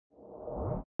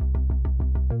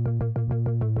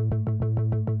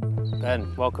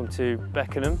Ben, welcome to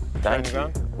Beckenham. Thank you.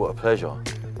 What a pleasure.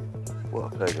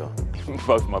 What a pleasure.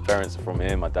 Both my parents are from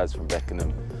here. My dad's from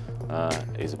Beckenham.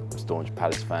 He's a staunch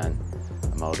Palace fan,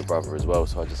 and my older brother as well,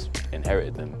 so I just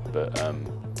inherited them. But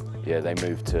yeah, they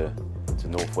moved to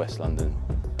northwest London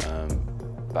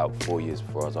about 4 years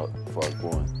before I was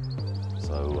born.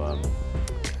 So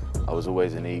I was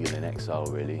always an eagle in exile,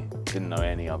 really. Didn't know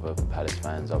any other Palace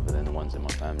fans other than the ones in my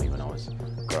family when I was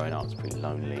growing up. It's a pretty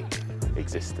lonely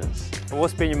existence.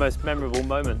 What's been your most memorable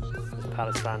moment as a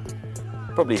Palace fan?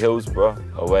 Probably Hillsborough,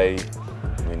 away.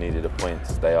 We needed a point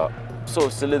to stay up. Sort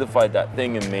of solidified that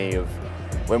thing in me of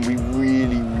when we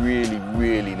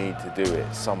really need to do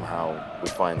it, somehow we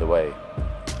find a way,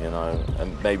 you know?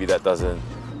 And maybe that doesn't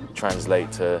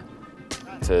translate to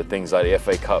things like the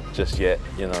FA Cup just yet,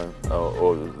 you know,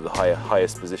 or the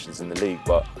highest positions in the league.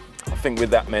 But I think with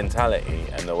that mentality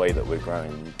and the way that we're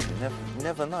growing, you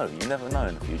never know in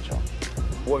the future.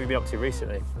 What have you been up to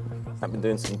recently? I've been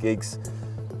doing some gigs,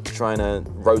 trying to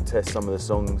road test some of the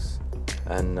songs,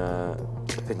 and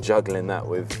I've been juggling that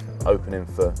with opening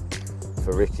for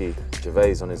Ricky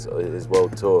Gervais on his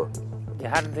world tour.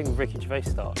 Yeah, how did things with Ricky Gervais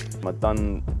start? I'd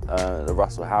done the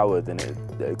Russell Howard, and it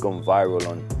had gone viral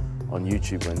on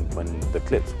YouTube when the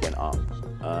clips went up.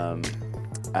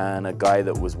 And a guy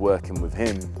that was working with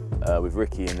him, with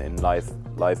Ricky in live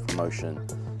promotion,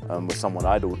 was someone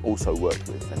I'd also worked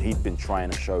with, and he'd been trying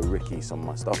to show Ricky some of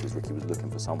my stuff because Ricky was looking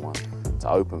for someone to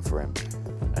open for him.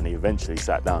 And he eventually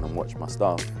sat down and watched my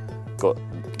stuff, got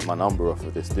my number off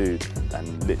of this dude,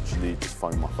 and literally just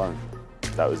phoned my phone.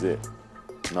 That was it.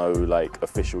 No like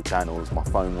official channels, my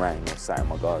phone rang, I was sat in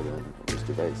my garden, and it was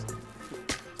Gervais.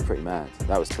 It's pretty mad.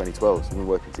 That was 2012, so we've been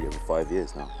working together for 5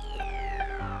 years now.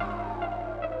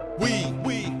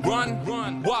 We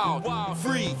run, wild,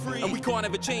 free, and we can't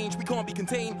ever change, we can't be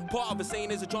contained. Part of us saying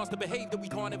there's a chance to behave that we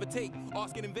can't ever take,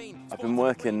 asking in vain. I've been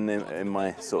working in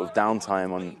my sort of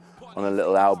downtime on a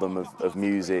little album of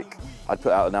music. I'd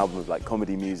put out an album of like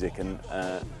comedy music, and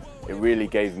it really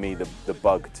gave me the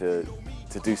bug to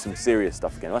do some serious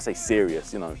stuff again. When I say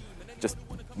serious, you know, just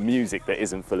music that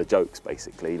isn't full of jokes,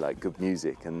 basically, like good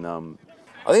music. And I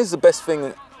think it's the best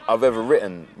thing I've ever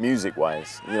written,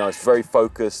 music-wise. You know, it's very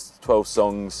focused, 12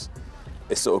 songs.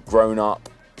 It's sort of grown up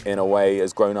in a way,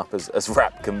 as grown up as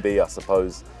rap can be, I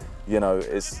suppose. You know,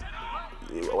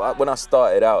 when I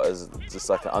started out as just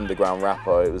like an underground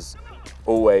rapper, it was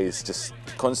always just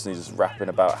constantly just rapping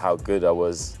about how good I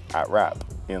was at rap,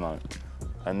 you know.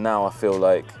 And now I feel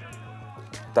like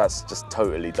that's just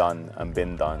totally done and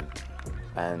been done.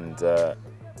 And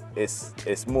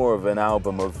it's more of an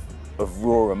album of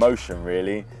raw emotion,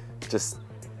 really, just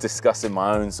discussing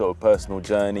my own sort of personal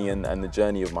journey and the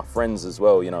journey of my friends as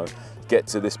well. You know, get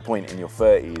to this point in your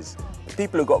 30s,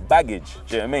 people have got baggage,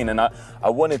 do you know what I mean? And I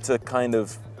wanted to kind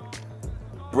of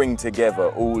bring together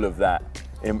all of that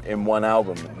in one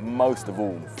album. Most of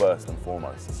all, first and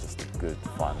foremost, it's just a good,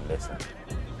 fun listen.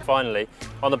 Finally,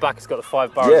 on the back it's got the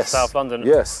 5 boroughs of South London.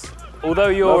 Yes. Although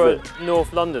you're a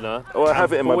North Londoner. Oh, I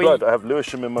have it in my blood. I have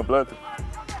Lewisham in my blood.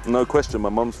 No question, my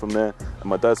mum's from there and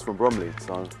my dad's from Bromley,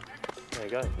 so. There you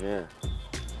go. Yeah.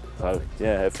 So,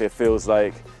 yeah, it feels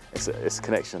like it's a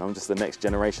connection. I'm just the next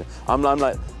generation. I'm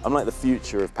like the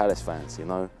future of Palace fans, you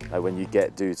know? Like when you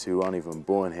get dudes who aren't even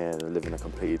born here, they live in a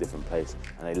completely different place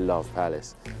and they love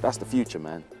Palace. That's the future,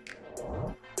 man.